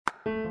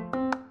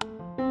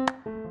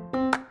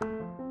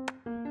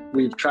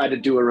We've tried to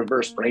do a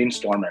reverse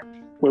brainstormer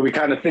where we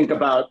kind of think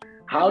about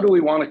how do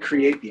we want to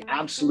create the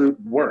absolute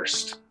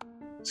worst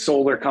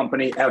solar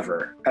company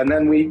ever? And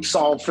then we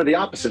solve for the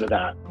opposite of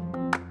that.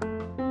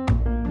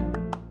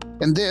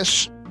 And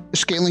this is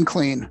Scaling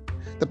Clean,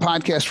 the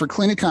podcast for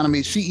clean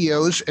economy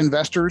CEOs,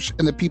 investors,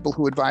 and the people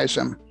who advise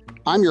them.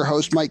 I'm your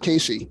host, Mike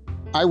Casey.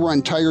 I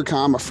run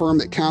TigerCom, a firm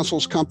that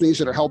counsels companies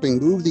that are helping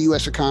move the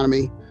U.S.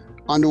 economy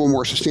onto a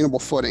more sustainable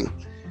footing.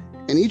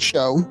 In each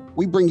show,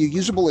 we bring you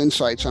usable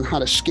insights on how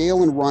to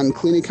scale and run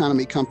clean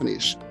economy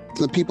companies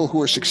from the people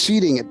who are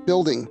succeeding at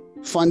building,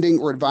 funding,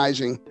 or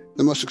advising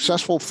the most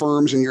successful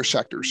firms in your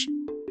sectors.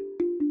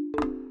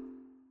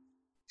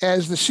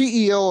 As the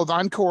CEO of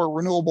Encore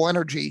Renewable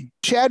Energy,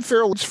 Chad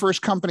Farrell's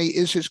first company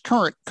is his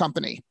current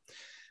company,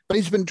 but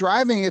he's been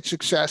driving its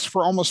success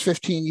for almost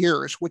 15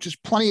 years, which is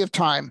plenty of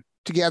time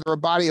to gather a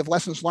body of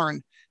lessons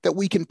learned that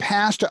we can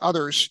pass to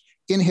others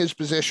in his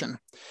position.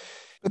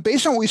 But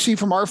based on what we see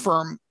from our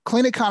firm,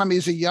 clean economy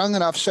is a young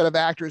enough set of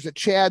actors that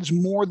Chad's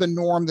more the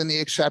norm than the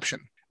exception.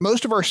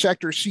 Most of our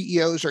sector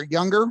CEOs are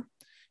younger.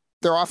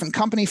 They're often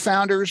company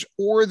founders,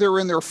 or they're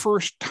in their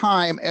first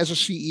time as a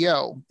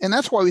CEO. And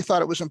that's why we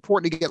thought it was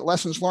important to get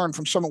lessons learned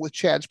from someone with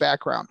Chad's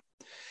background.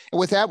 And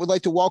with that, we'd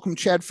like to welcome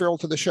Chad Farrell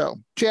to the show.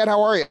 Chad,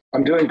 how are you?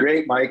 I'm doing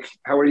great, Mike.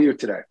 How are you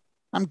today?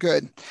 I'm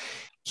good.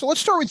 So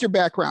let's start with your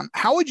background.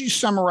 How would you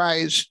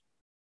summarize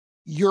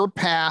your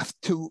path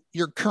to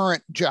your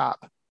current job?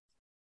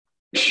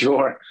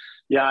 Sure.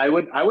 Yeah, I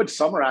would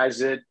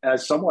summarize it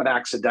as somewhat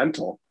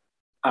accidental.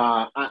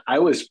 I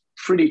was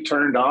pretty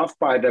turned off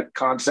by the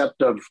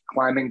concept of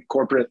climbing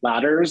corporate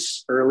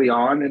ladders early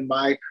on in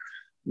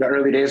the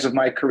early days of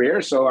my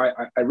career. So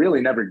I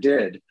really never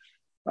did.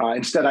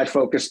 Instead, I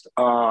focused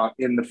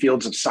in the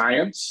fields of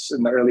science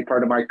in the early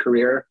part of my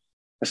career,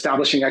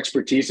 establishing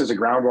expertise as a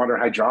groundwater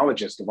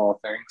hydrologist of all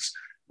things.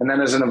 And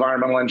then as an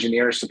environmental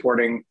engineer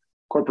supporting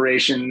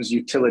corporations,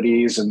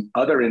 utilities, and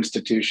other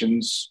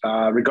institutions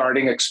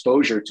regarding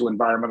exposure to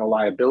environmental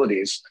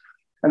liabilities.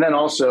 And then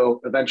also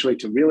eventually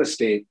to real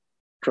estate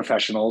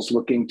professionals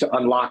looking to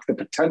unlock the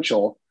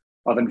potential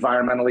of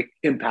environmentally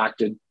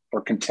impacted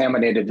or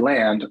contaminated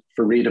land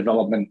for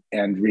redevelopment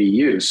and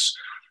reuse.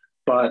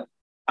 But,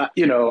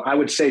 I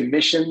would say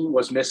mission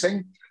was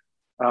missing.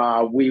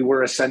 We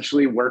were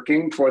essentially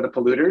working for the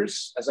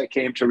polluters, as I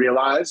came to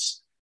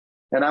realize.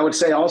 And I would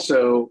say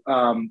also,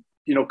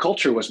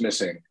 culture was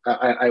missing.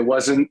 I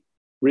wasn't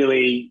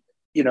really,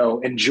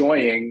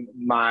 enjoying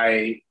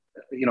my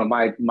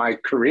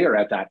career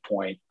at that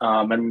point.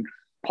 And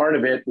part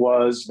of it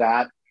was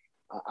that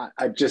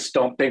I just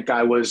don't think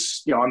I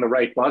was, on the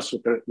right bus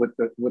with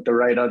the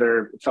right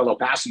other fellow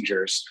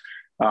passengers.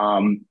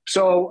 And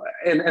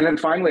then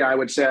finally, I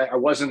would say I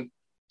wasn't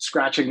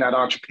scratching that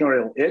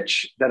entrepreneurial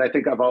itch that I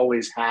think I've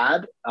always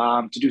had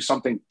to do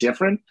something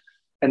different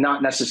and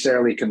not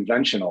necessarily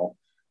conventional.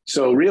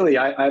 So really,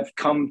 I've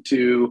come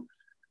to,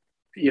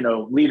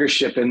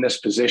 leadership in this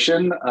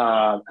position,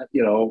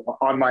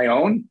 on my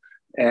own,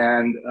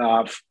 and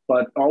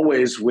but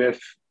always with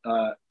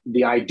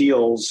the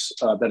ideals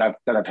that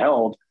I've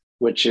held,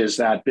 which is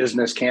that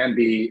business can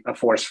be a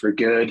force for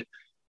good,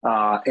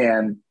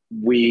 and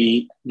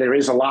there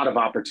is a lot of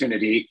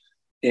opportunity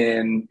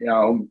in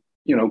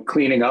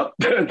cleaning up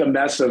the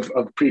mess of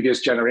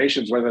previous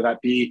generations, whether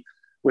that be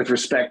with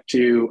respect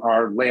to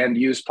our land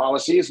use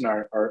policies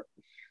and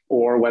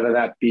or whether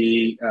that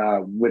be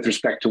with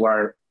respect to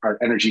our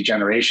energy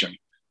generation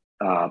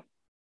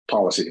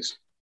policies.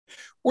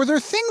 Were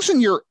there things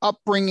in your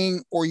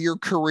upbringing or your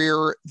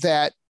career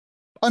that,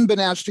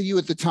 unbeknownst to you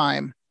at the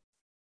time,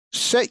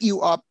 set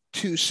you up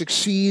to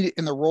succeed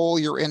in the role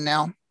you're in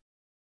now?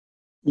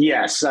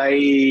 Yes,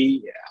 I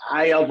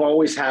have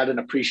always had an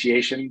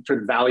appreciation for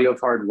the value of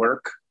hard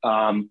work.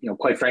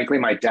 Quite frankly,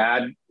 my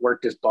dad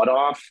worked his butt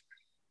off,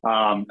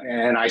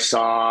 and I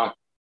saw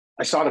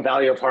the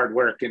value of hard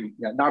work in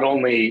not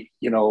only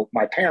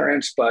my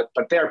parents but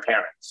their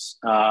parents.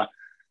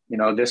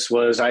 This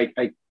was I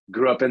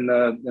grew up in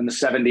the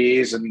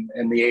 70s and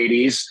in the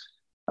 80s,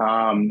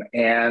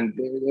 and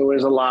there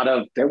was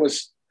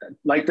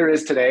like there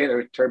is today. There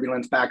was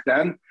turbulence back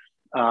then,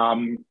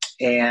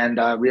 and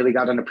really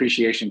got an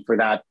appreciation for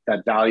that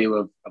value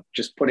of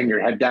just putting your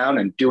head down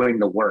and doing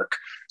the work.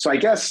 So I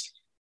guess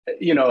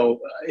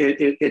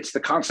it's the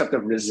concept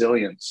of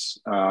resilience,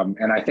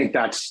 and I think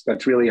that's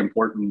really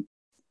important.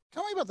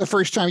 Tell me about the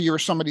first time you were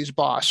somebody's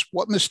boss.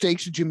 What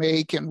mistakes did you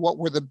make, and what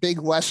were the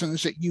big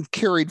lessons that you've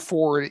carried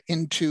forward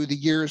into the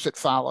years that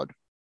followed?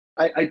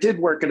 I did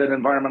work at an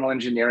environmental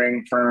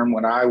engineering firm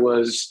when I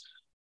was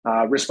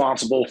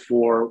responsible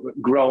for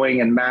growing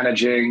and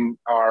managing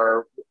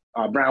our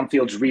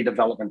brownfields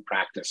redevelopment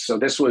practice. So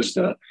this was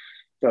the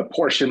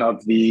portion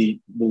of the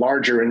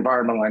larger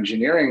environmental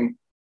engineering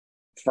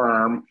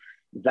firm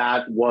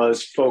that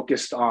was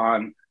focused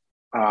on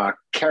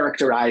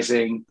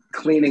characterizing,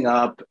 cleaning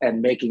up,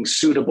 and making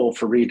suitable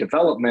for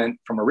redevelopment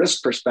from a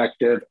risk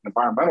perspective,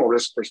 environmental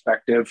risk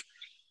perspective,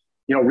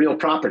 real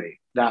property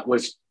that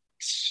was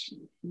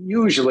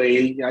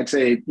usually, I'd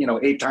say,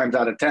 8 times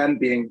out of 10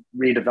 being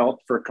redeveloped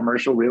for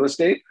commercial real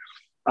estate.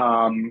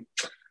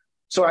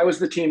 So I was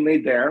the team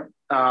lead there.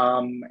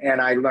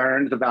 And I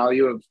learned the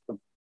value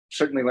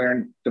certainly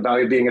learned the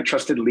value of being a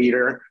trusted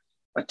leader,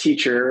 a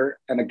teacher,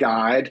 and a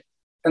guide.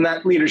 And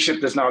that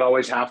leadership does not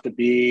always have to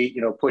be,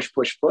 push,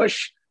 push,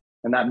 push.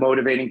 And that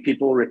motivating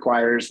people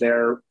requires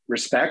their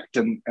respect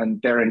and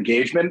their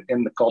engagement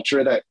in the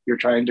culture that you're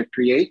trying to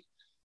create.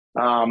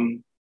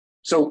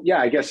 So yeah,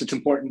 I guess it's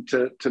important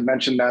to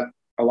mention that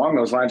along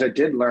those lines, I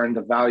did learn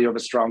the value of a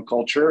strong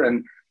culture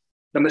and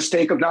the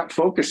mistake of not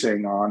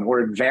focusing on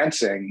or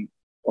advancing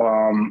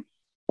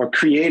or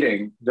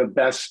creating the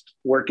best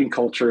working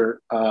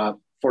culture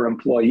for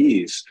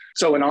employees.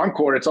 So in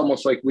Encore, it's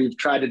almost like we've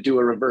tried to do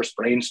a reverse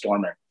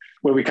brainstorming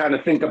where we kind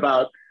of think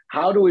about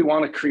how do we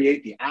want to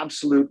create the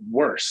absolute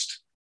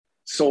worst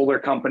solar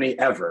company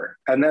ever?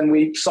 And then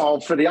we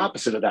solve for the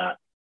opposite of that.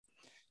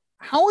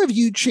 How have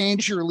you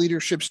changed your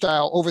leadership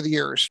style over the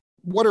years?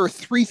 What are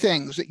 3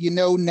 things that you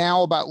know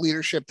now about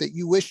leadership that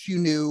you wish you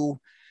knew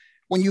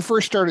when you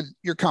first started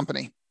your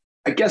company?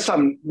 I guess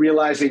I'm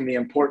realizing the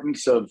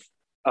importance of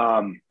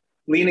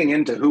leaning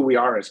into who we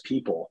are as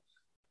people,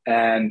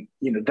 and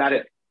that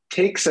it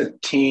takes a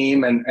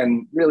team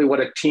and really what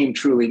a team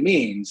truly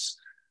means,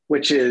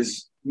 which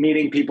is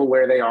meeting people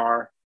where they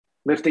are,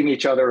 lifting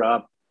each other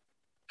up,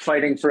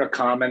 fighting for a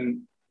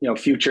common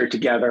future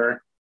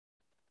together,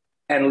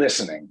 and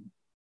listening.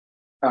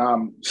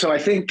 So I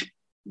think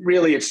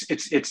really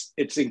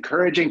it's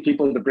encouraging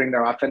people to bring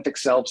their authentic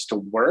selves to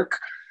work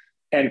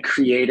and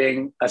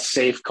creating a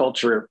safe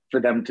culture for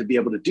them to be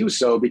able to do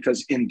so,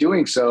 because in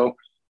doing so,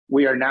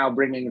 we are now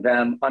bringing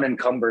them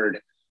unencumbered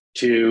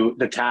to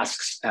the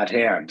tasks at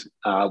hand.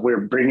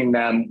 We're bringing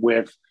them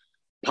with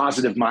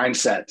positive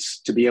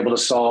mindsets to be able to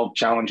solve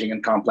challenging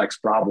and complex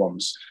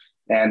problems.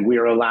 And we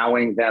are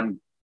allowing them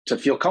to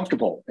feel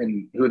comfortable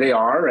in who they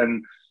are.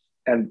 And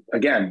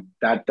again,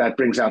 that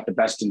brings out the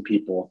best in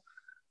people.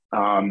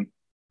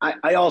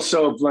 I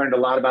also have learned a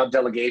lot about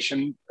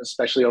delegation,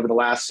 especially over the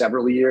last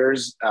several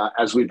years,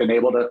 as we've been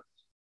able to,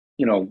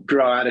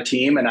 grow out a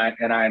team, and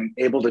I'm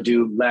able to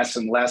do less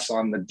and less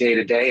on the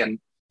day-to-day,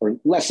 or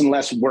less and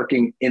less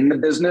working in the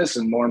business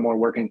and more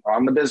working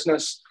on the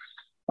business.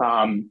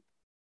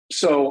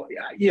 So,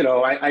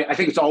 I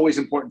think it's always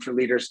important for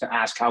leaders to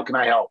ask, how can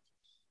I help?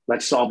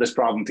 Let's solve this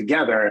problem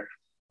together.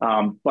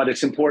 But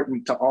it's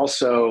important to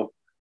also,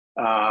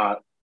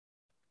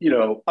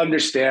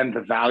 understand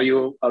the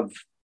value of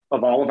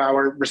all of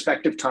our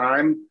respective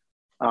time,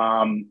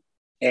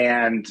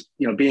 and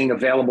being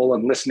available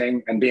and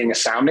listening and being a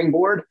sounding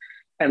board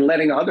and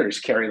letting others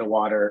carry the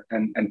water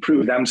and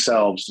prove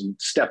themselves and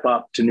step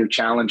up to new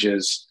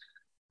challenges.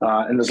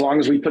 And as long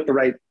as we put the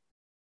right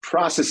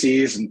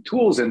processes and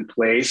tools in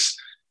place,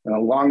 and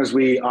as long as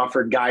we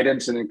offer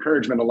guidance and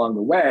encouragement along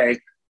the way,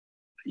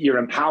 you're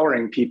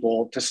empowering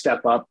people to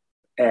step up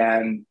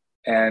and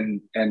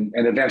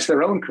advance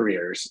their own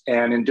careers.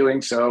 And in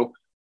doing so,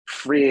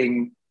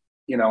 freeing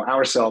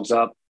ourselves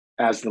up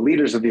as the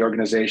leaders of the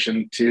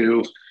organization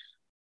to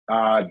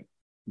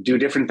do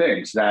different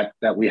things that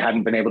we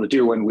hadn't been able to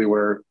do when we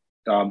were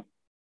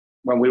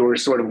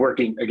sort of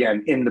working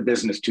again in the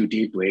business too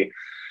deeply.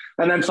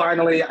 And then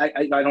finally,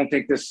 I don't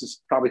think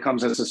probably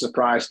comes as a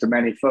surprise to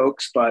many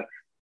folks, but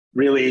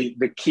really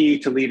the key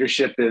to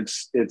leadership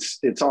is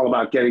it's all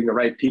about getting the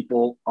right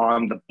people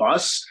on the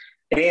bus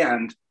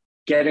and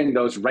getting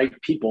those right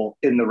people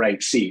in the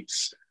right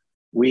seats.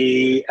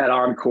 We at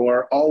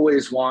Encore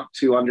always want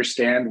to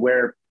understand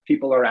where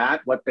people are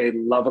at, what they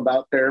love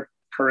about their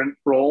current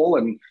role,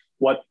 and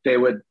what they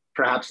would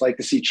perhaps like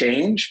to see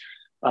change.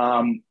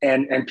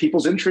 And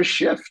people's interests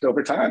shift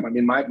over time. I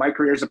mean, my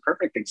career is a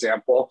perfect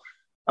example.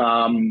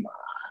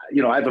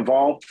 I've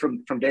evolved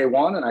from day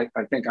one, and I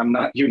think I'm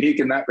not unique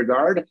in that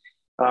regard.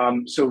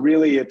 So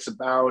really, it's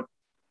about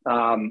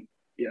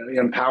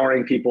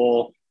empowering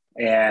people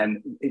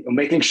and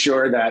making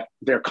sure that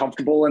they're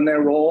comfortable in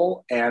their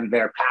role and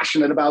they're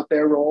passionate about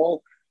their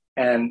role,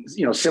 and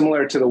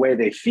similar to the way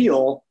they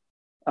feel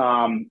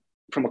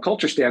from a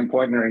culture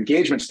standpoint and their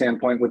engagement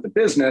standpoint with the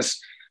business.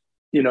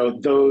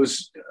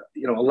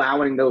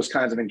 Allowing those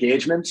kinds of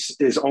engagements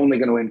is only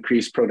going to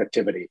increase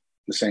productivity.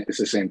 It's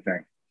the same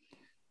thing.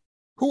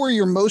 Who are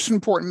your most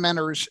important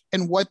mentors,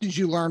 and what did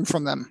you learn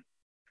from them?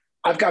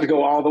 I've got to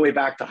go all the way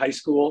back to high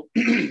school.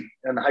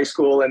 And high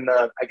school in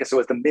I guess it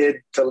was the mid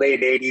to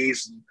late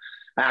 80s,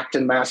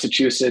 Acton,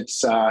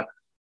 Massachusetts.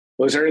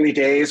 Those early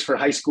days for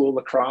high school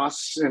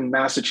lacrosse in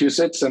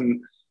Massachusetts.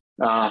 And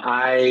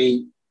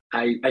I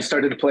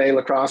started to play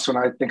lacrosse when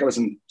I think I was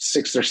in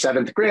 6th or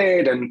 7th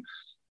grade, and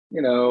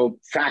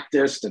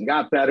practiced and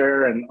got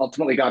better, and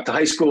ultimately got to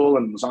high school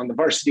and was on the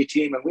varsity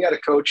team. And we had a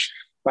coach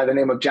by the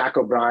name of Jack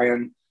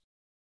O'Brien.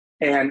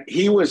 And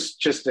he was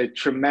just a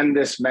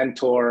tremendous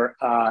mentor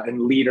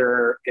and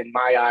leader in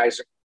my eyes,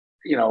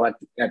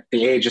 at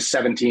the age of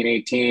 17,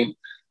 18.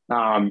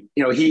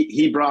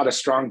 He brought a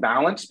strong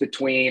balance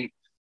between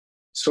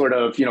sort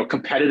of,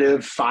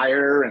 competitive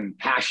fire and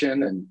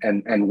passion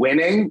and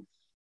winning,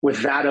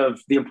 with that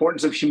of the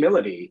importance of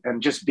humility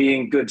and just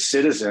being good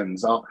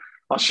citizens.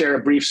 I'll share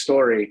a brief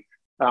story.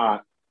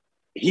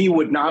 He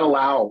would not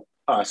allow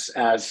us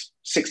as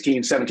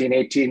 16, 17,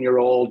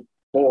 18-year-old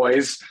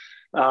boys,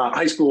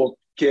 high school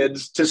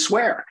kids, to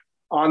swear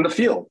on the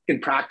field in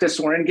practice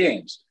or in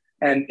games.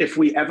 And if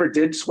we ever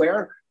did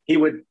swear, he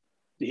would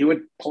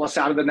pull us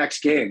out of the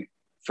next game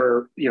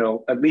for,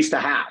 at least a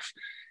half.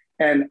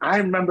 And I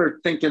remember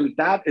thinking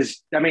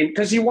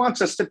because he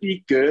wants us to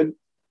be good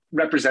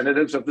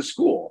representatives of the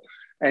school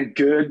and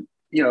good,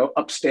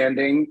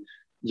 upstanding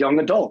young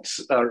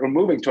adults, or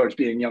moving towards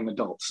being young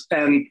adults.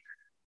 And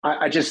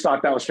I just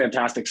thought that was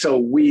fantastic. So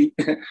we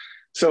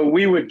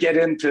would get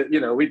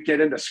into, we'd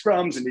get into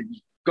scrums and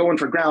going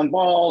for ground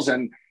balls,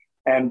 and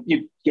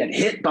you'd get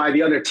hit by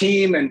the other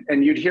team,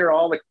 and you'd hear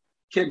all the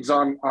kids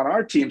on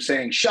our team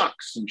saying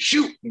shucks and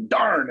shoot and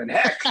darn and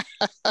heck.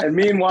 And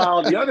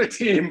meanwhile, the other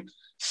team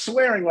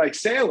swearing like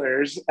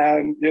sailors.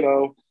 And,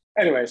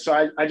 anyway,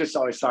 so I just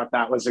always thought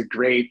that was a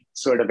great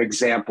sort of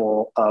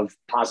example of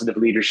positive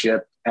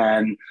leadership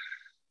and,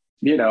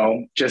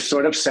 just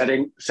sort of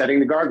setting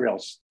the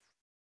guardrails.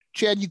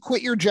 Chad, you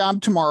quit your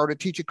job tomorrow to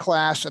teach a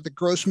class at the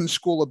Grossman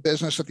School of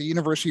Business at the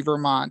University of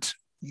Vermont.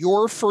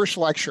 Your first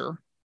lecture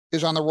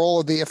is on the role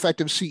of the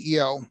effective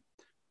CEO.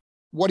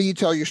 What do you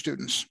tell your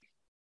students?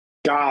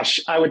 Gosh,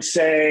 I would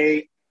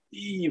say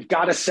you've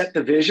got to set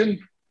the vision.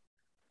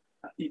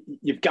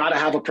 You've got to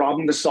have a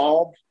problem to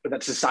solve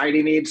that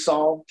society needs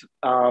solved.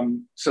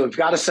 So you've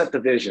got to set the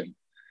vision.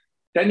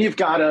 Then you've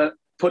got to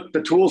put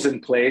the tools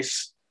in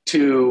place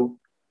to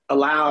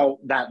allow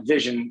that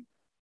vision,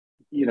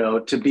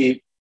 to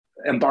be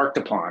embarked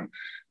upon.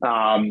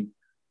 And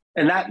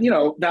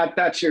that,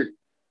 that's your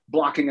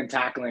blocking and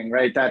tackling,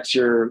 right? That's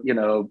your,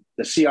 the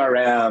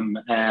CRM,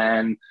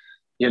 and,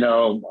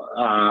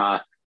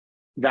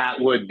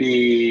 that would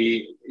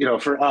be,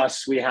 for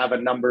us, we have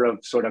a number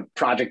of sort of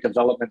project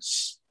development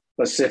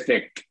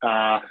specific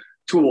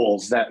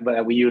tools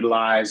that we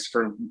utilize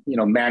for,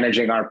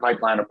 managing our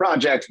pipeline of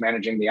projects,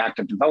 managing the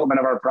active development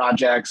of our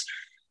projects.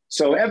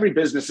 So every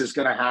business is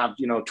going to have,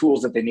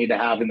 tools that they need to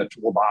have in the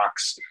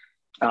toolbox,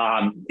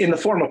 in the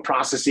form of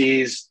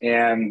processes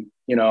and,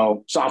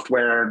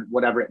 software,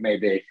 whatever it may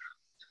be.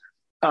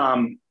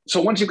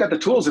 So once you've got the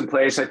tools in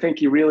place, I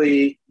think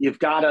you've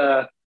got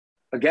to,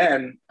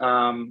 again,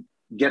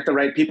 get the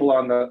right people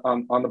on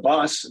the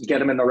bus, get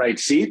them in the right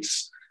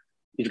seats.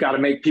 You've got to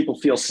make people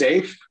feel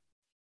safe.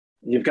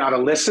 You've got to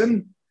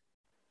listen.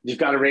 You've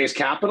got to raise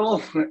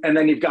capital, and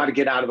then you've got to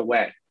get out of the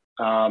way.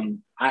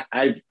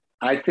 I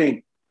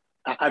think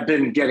I've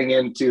been getting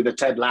into the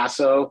Ted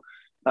Lasso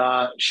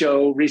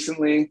show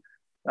recently.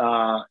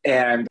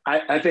 And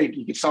I think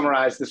you could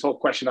summarize this whole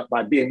question up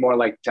by being more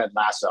like Ted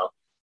Lasso.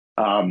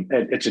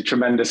 It's a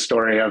tremendous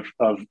story of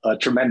a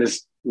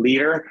tremendous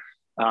leader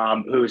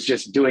who's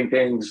just doing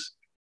things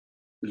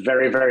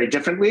very, very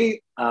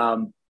differently,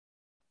 but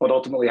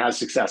ultimately has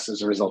success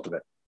as a result of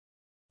it.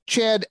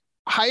 Chad,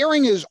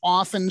 hiring is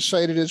often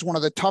cited as one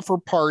of the tougher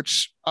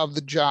parts of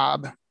the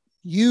job.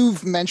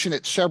 You've mentioned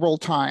it several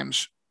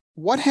times.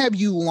 What have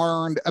you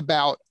learned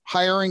about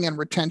hiring and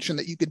retention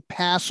that you could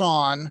pass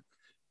on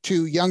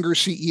to younger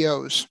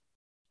CEOs?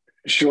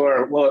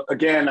 Sure. Well,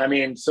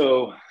 again,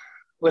 so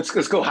let's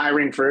go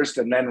hiring first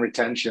and then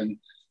retention.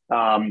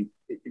 Hiring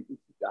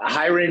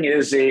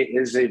is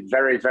a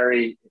very,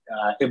 very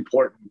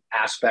important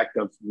aspect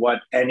of what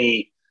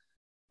any,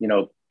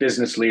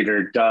 business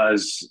leader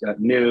does,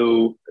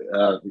 new,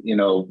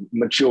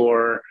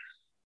 mature,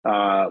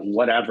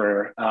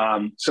 whatever.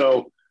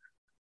 So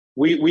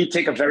we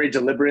take a very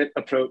deliberate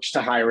approach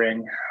to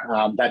hiring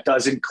that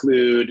does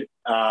include,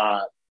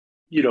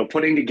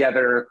 putting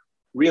together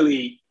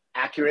really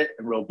accurate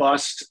and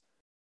robust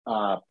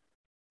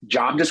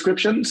job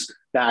descriptions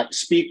that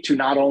speak to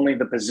not only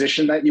the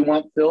position that you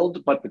want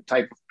filled, but the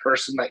type of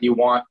person that you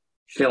want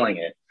filling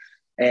it.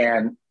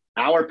 And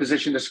our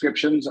position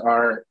descriptions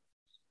are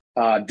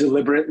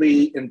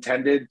deliberately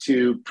intended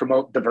to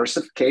promote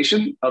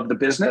diversification of the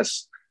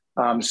business.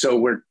 So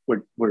we're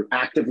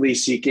actively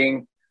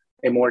seeking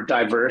a more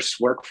diverse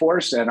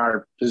workforce, and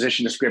our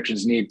position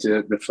descriptions need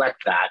to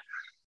reflect that.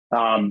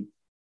 And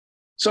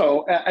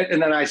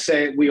then I would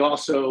say we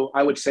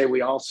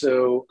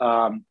also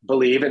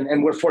believe,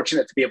 and we're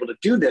fortunate to be able to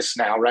do this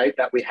now, right?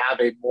 That we have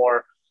a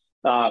more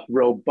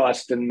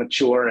robust and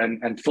mature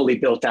and fully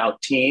built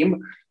out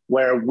team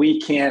where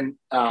we can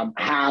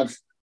have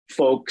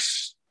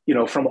folks,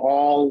 from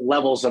all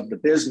levels of the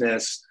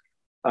business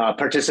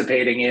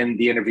participating in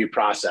the interview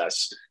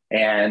process.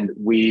 And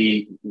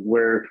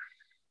we're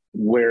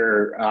where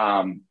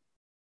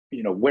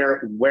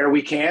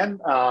we can,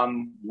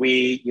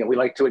 we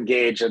like to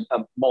engage in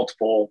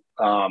multiple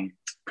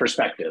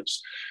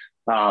perspectives.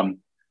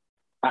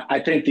 I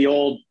think the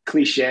old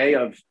cliche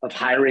of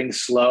hiring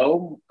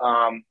slow,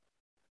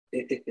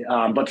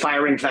 but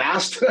firing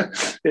fast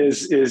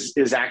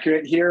is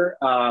accurate here.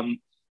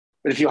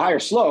 But if you hire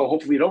slow,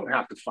 hopefully you don't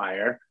have to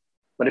fire.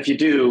 But if you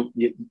do,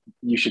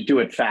 you should do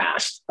it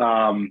fast.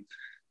 And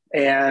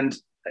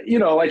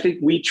I think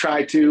we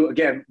try to,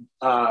 again,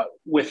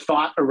 with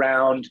thought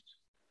around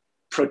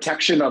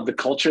protection of the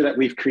culture that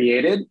we've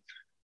created,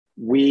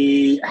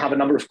 we have a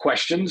number of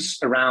questions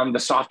around the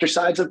softer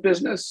sides of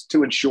business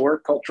to ensure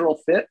cultural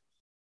fit.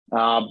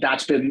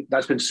 That's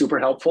been super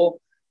helpful.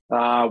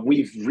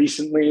 We've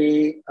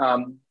recently,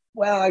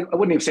 well, I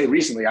wouldn't even say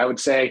recently. I would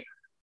say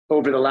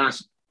over the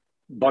last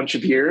bunch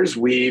of years,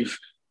 we've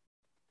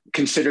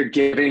considered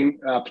giving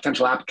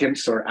potential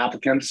applicants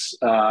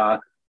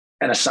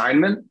an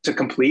assignment to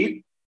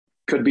complete.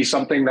 Could be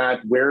something that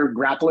we're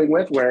grappling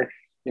with, where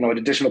an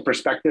additional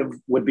perspective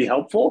would be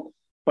helpful,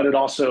 but it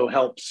also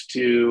helps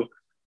to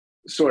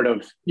sort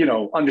of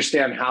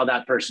understand how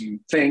that person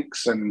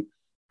thinks and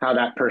how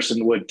that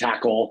person would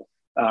tackle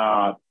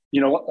a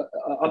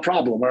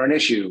problem or an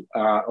issue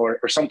or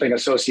something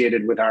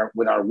associated with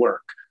our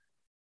work.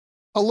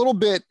 A little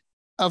bit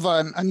of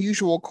an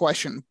unusual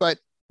question, but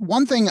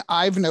one thing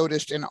I've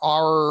noticed in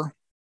our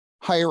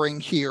hiring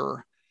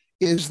here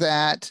is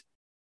that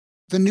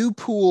the new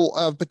pool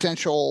of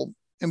potential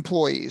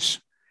employees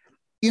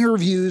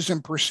interviews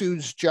and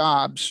pursues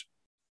jobs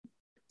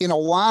in a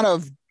lot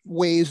of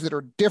ways that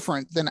are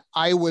different than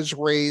I was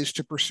raised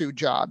to pursue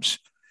jobs.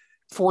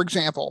 For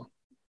example,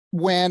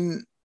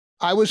 when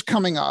I was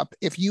coming up,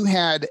 if you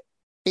had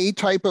a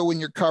typo in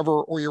your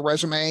cover or your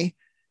resume,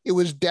 it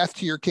was death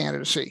to your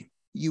candidacy.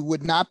 You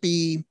would not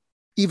be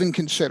even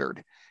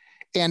considered.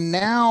 And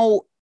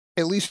now,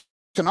 at least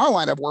in our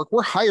line of work,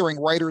 we're hiring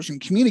writers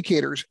and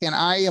communicators, and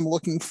I am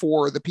looking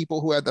for the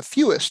people who have the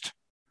fewest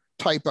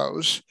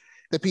typos,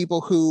 the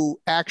people who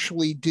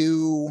actually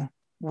do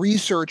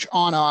research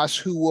on us,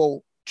 who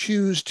will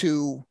choose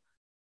to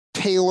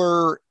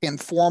tailor and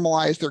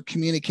formalize their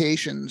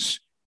communications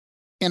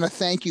in a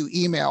thank you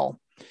email.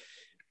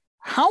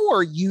 How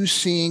are you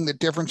seeing the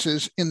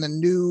differences in the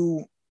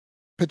new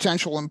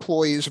potential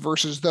employees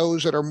versus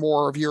those that are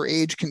more of your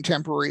age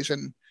contemporaries,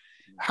 and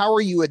how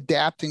are you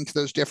adapting to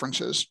those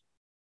differences?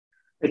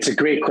 It's a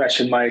great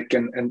question, Mike.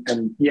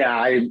 And yeah,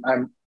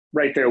 I'm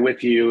right there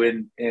with you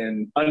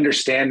in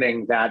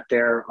understanding that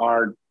there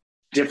are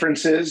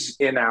differences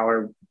in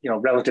our,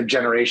 relative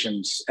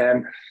generations.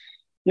 And,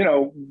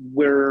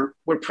 we're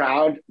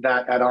proud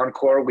that at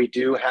Encore, we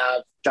do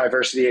have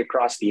diversity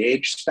across the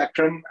age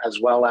spectrum, as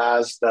well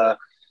as the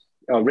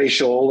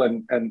racial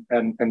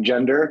and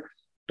gender.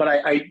 But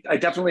I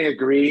definitely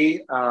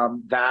agree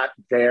that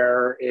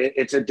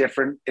it's a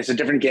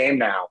different game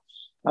now.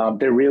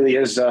 There really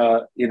is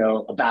a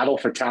battle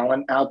for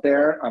talent out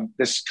there.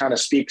 This kind of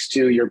speaks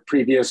to your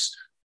previous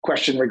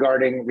question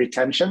regarding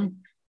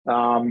retention.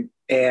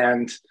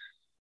 And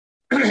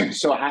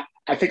so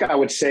I think I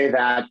would say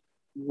that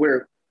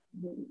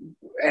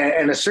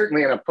and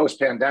certainly in a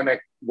post-pandemic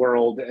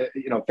world,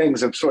 things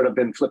have sort of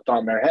been flipped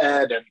on their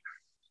head, and,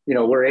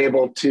 we're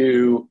able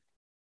to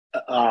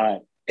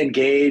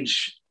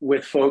engage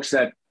with folks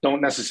that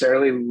don't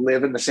necessarily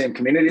live in the same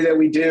community that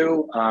we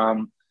do.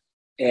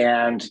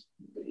 And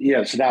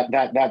so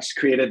that's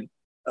created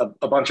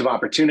a bunch of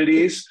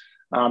opportunities.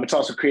 It's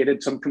also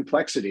created some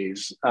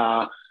complexities.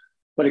 But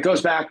it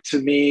goes back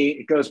to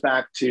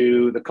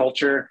the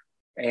culture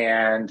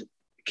and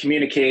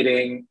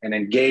communicating and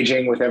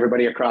engaging with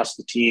everybody across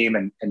the team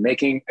and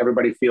making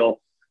everybody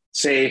feel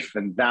safe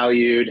and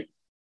valued.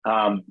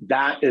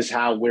 That is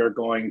how we're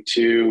going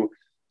to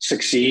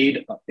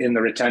succeed in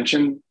the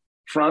retention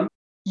front.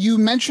 You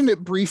mentioned it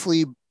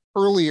briefly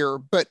earlier,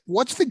 but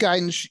what's the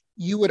guidance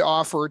you would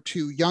offer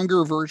to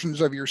younger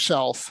versions of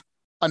yourself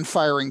on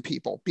firing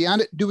people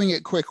beyond it, doing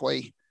it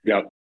quickly?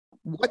 Yep.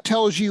 What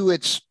tells you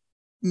it's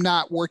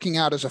not working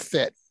out as a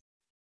fit?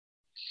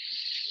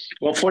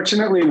 Well,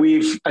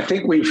 fortunately, I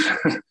think we've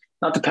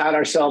not to pat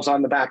ourselves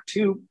on the back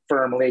too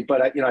firmly,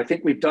 but I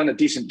think we've done a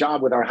decent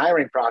job with our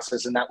hiring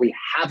process in that we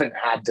haven't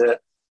had to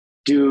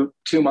do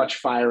too much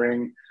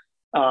firing.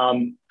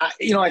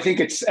 I think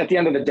it's at the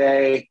end of the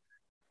day,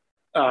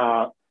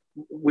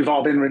 we've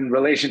all been in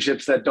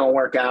relationships that don't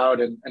work out.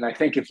 And I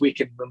think if we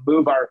can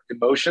remove our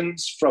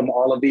emotions from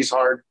all of these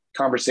hard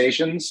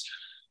conversations,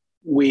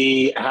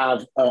 we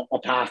have a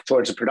path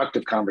towards a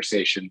productive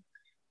conversation.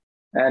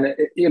 And,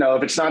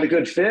 if it's not a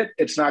good fit,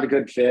 it's not a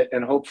good fit.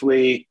 And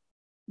hopefully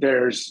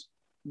there's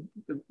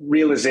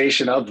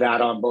realization of that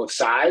on both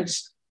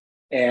sides.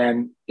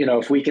 And,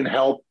 if we can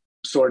help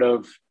sort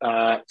of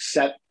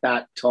set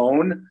that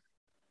tone,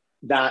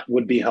 that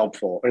would be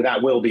helpful, or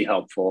that will be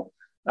helpful.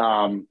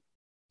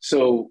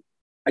 So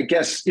I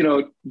guess,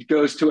 it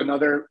goes to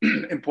another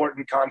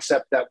important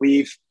concept that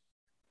we've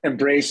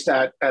embraced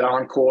at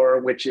Encore,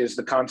 which is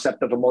the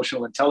concept of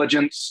emotional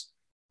intelligence.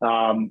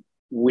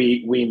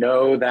 We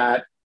know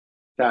that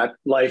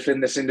life in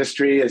this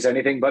industry is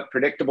anything but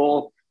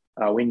predictable.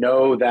 We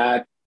know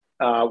that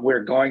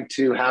we're going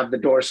to have the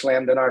door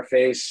slammed in our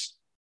face.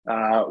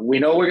 We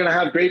know we're going to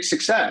have great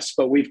success,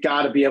 but we've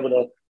got to be able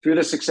to, through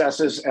the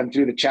successes and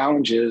through the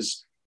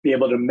challenges, be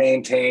able to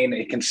maintain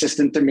a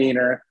consistent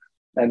demeanor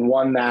and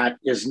one that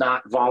is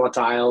not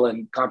volatile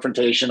and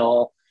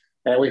confrontational.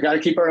 And we've got to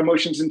keep our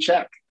emotions in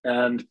check.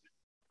 And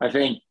I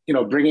think,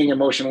 bringing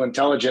emotional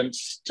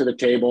intelligence to the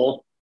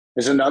table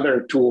is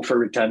another tool for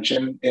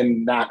retention,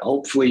 in that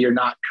hopefully you're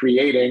not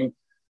creating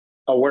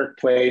a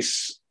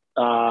workplace,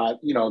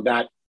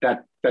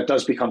 that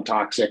does become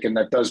toxic, and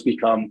that does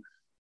become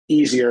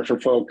easier for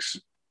folks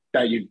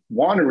that you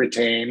want to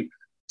retain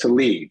to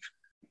leave.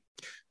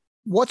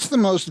 What's the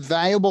most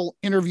valuable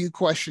interview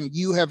question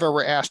you have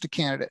ever asked a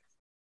candidate?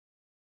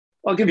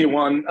 I'll give you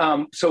one.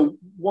 So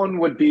one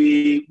would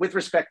be with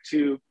respect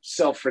to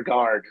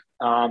self-regard.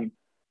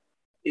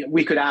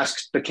 We could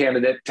ask the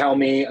candidate, tell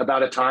me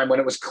about a time when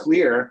it was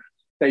clear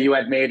that you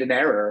had made an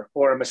error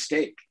or a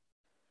mistake.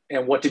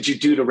 And what did you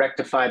do to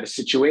rectify the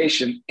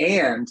situation?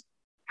 And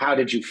how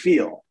did you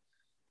feel?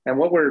 And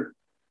what we're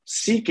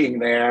seeking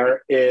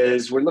there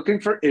is we're looking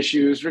for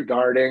issues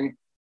regarding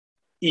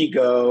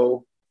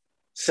ego,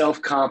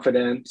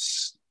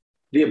 self-confidence,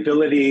 the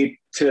ability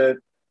to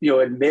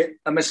admit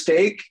a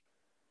mistake,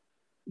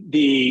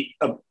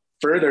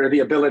 further the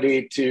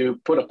ability to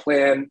put a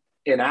plan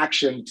in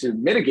action to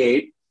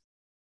mitigate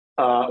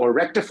or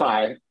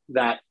rectify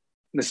that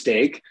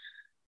mistake.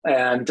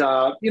 And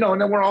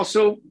and then we're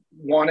also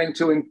wanting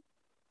to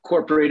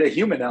incorporate a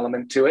human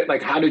element to it.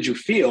 Like, how did you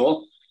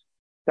feel?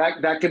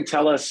 That can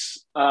tell us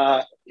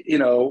about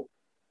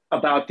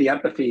the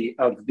empathy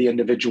of the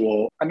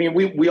individual. I mean,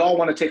 we all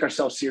want to take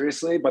ourselves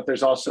seriously, but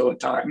there's also a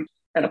time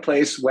and a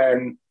place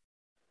when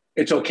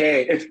it's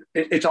okay.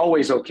 It's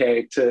always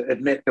okay to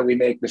admit that we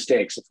make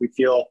mistakes if we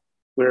feel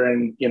we're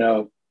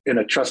in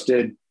a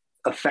trusted,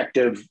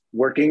 effective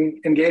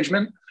working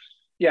engagement.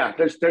 Yeah,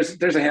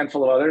 there's a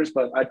handful of others,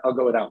 but I'll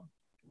go with that one.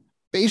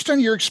 Based on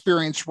your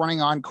experience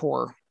running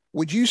Encore,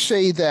 would you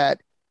say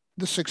that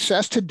the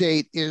success to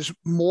date is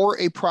more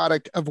a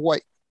product of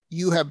what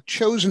you have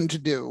chosen to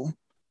do,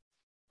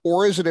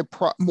 or is it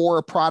more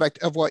a product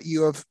of what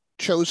you have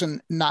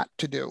chosen not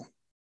to do?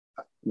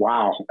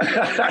 Wow,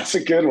 that's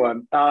a good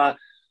one. I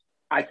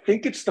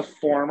think it's the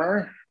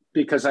former,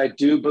 because I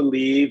do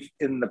believe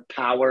in the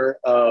power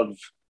of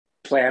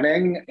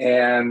planning.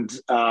 And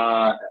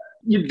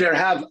there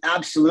have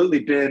absolutely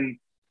been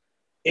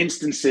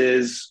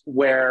instances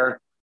where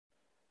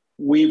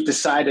we've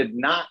decided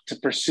not to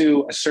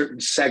pursue a certain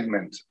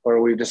segment,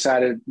 or we've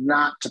decided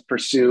not to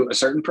pursue a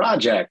certain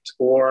project,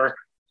 or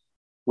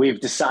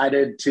we've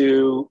decided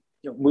to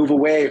move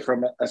away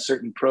from a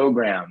certain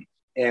program.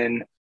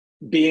 And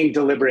being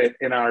deliberate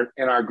in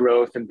our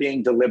growth, and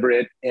being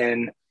deliberate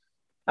in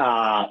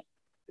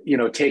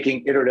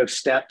taking iterative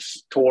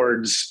steps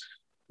towards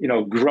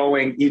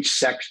growing each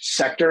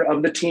sector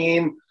of the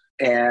team,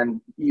 and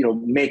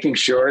making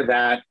sure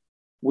that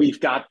we've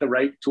got the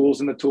right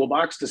tools in the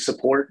toolbox to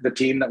support the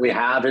team that we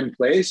have in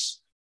place.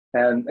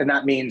 And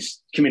that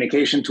means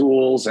communication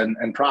tools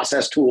and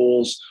process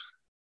tools,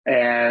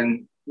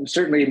 and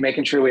certainly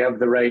making sure we have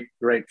the right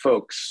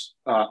folks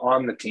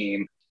on the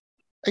team.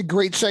 A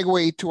great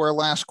segue to our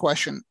last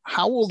question.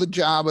 How will the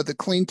job of the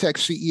cleantech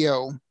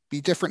CEO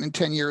be different in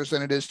 10 years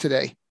than it is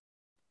today?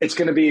 It's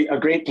going to be a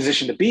great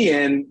position to be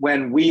in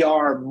when we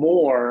are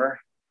more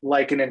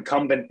like an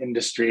incumbent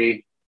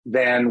industry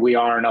than we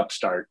are an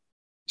upstart.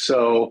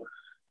 So,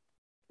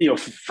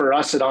 for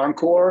us at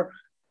Encore,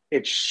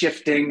 it's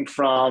shifting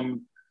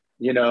from,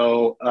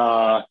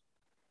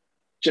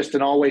 just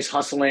an always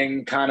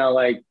hustling kind of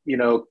like,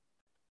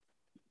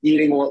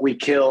 eating what we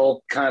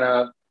kill kind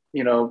of,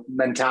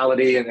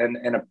 mentality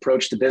and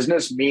approach to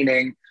business,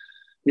 meaning,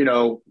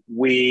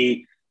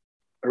 we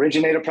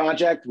originate a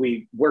project,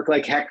 we work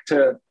like heck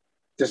to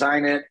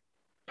design it,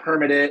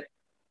 permit it,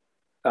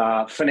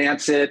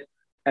 finance it,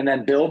 and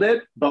then build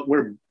it. But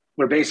we're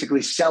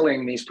basically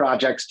selling these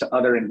projects to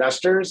other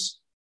investors.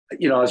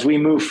 As we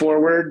move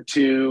forward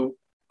to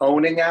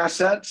owning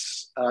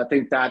assets, I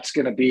think that's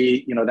going to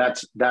be,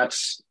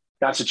 that's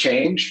a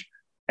change.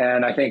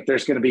 And I think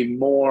there's going to be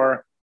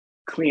more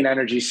clean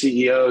energy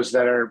CEOs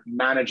that are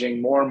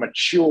managing more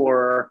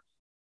mature,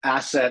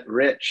 asset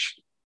rich,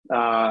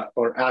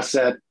 or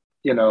asset,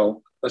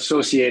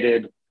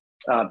 associated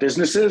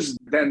businesses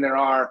than there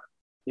are,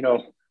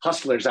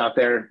 hustlers out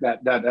there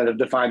that have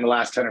defined the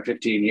last 10 or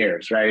 15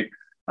 years, right?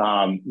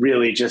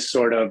 Really just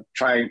sort of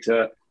trying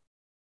to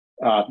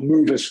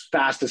move as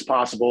fast as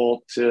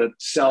possible to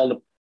sell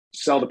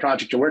the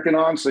project you're working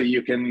on so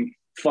you can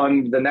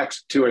fund the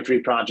next 2 or 3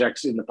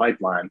 projects in the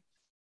pipeline.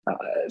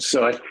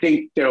 So I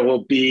think there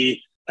will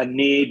be a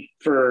need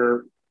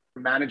for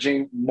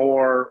managing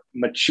more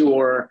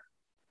mature,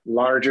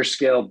 larger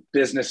scale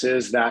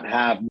businesses that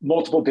have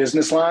multiple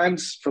business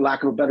lines, for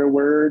lack of a better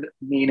word,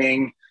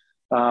 meaning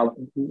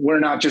we're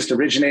not just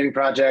originating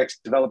projects,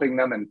 developing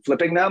them and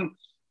flipping them.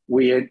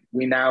 We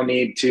now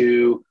need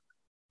to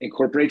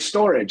incorporate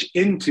storage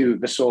into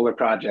the solar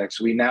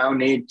projects. We now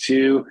need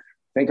to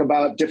think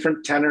about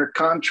different tenor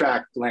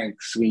contract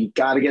lengths. We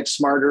got to get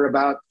smarter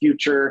about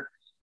future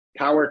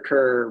power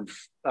curve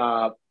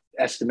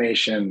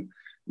estimation.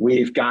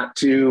 We've got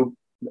to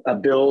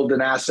build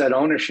an asset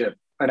ownership,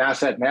 an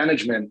asset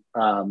management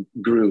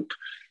group.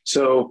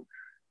 So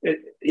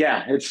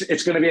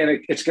it's going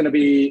to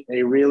be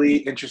a really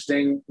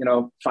interesting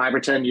 5 or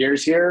 10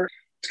 years here.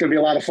 It's going to be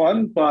a lot of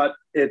fun, but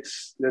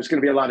there's going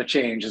to be a lot of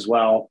change as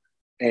well.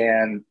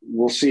 and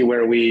we'll see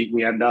where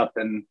we end up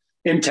in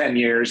 10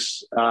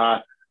 years.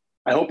 I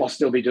hope I'll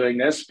still be doing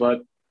this,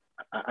 but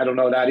I don't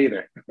know that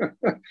either.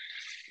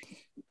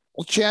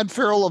 Well, Chad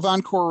Farrell of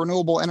Encore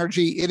Renewable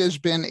Energy, it has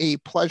been a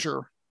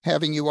pleasure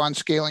having you on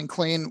Scaling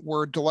Clean.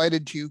 We're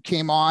delighted you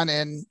came on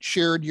and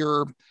shared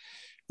your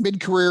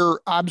mid-career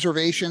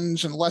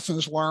observations and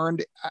lessons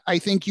learned. I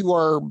think you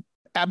are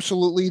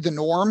absolutely the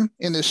norm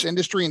in this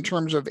industry in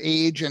terms of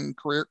age and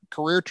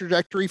career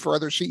trajectory for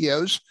other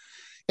CEOs.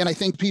 And I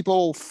think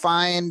people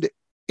find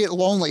it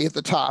lonely at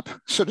the top,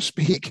 so to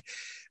speak,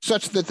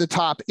 such that the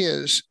top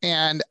is.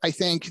 And I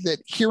think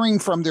that hearing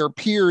from their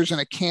peers in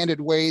a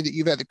candid way that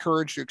you've had the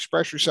courage to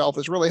express yourself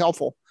is really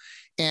helpful,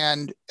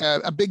 and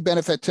a big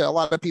benefit to a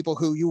lot of people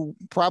who you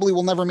probably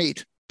will never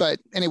meet. But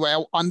anyway,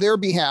 on their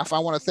behalf, I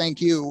want to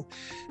thank you.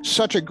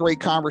 Such a great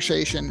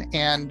conversation,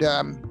 and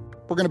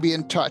we're going to be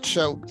in touch.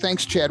 So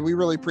thanks, Chad. We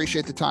really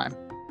appreciate the time.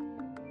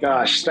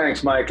 Gosh,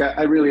 thanks, Mike.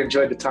 I really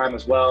enjoyed the time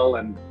as well,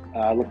 and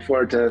look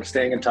forward to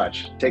staying in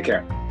touch. Take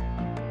care.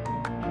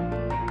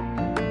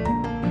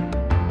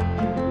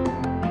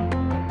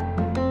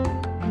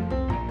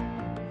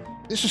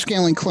 This is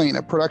Scaling Clean,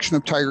 a production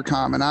of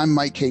TigerCom, and I'm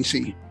Mike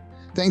Casey.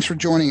 Thanks for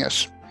joining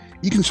us.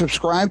 You can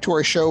subscribe to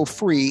our show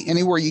free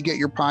anywhere you get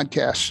your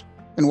podcasts.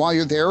 And while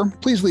you're there,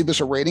 please leave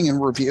us a rating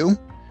and review.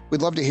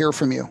 We'd love to hear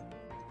from you.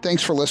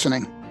 Thanks for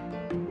listening.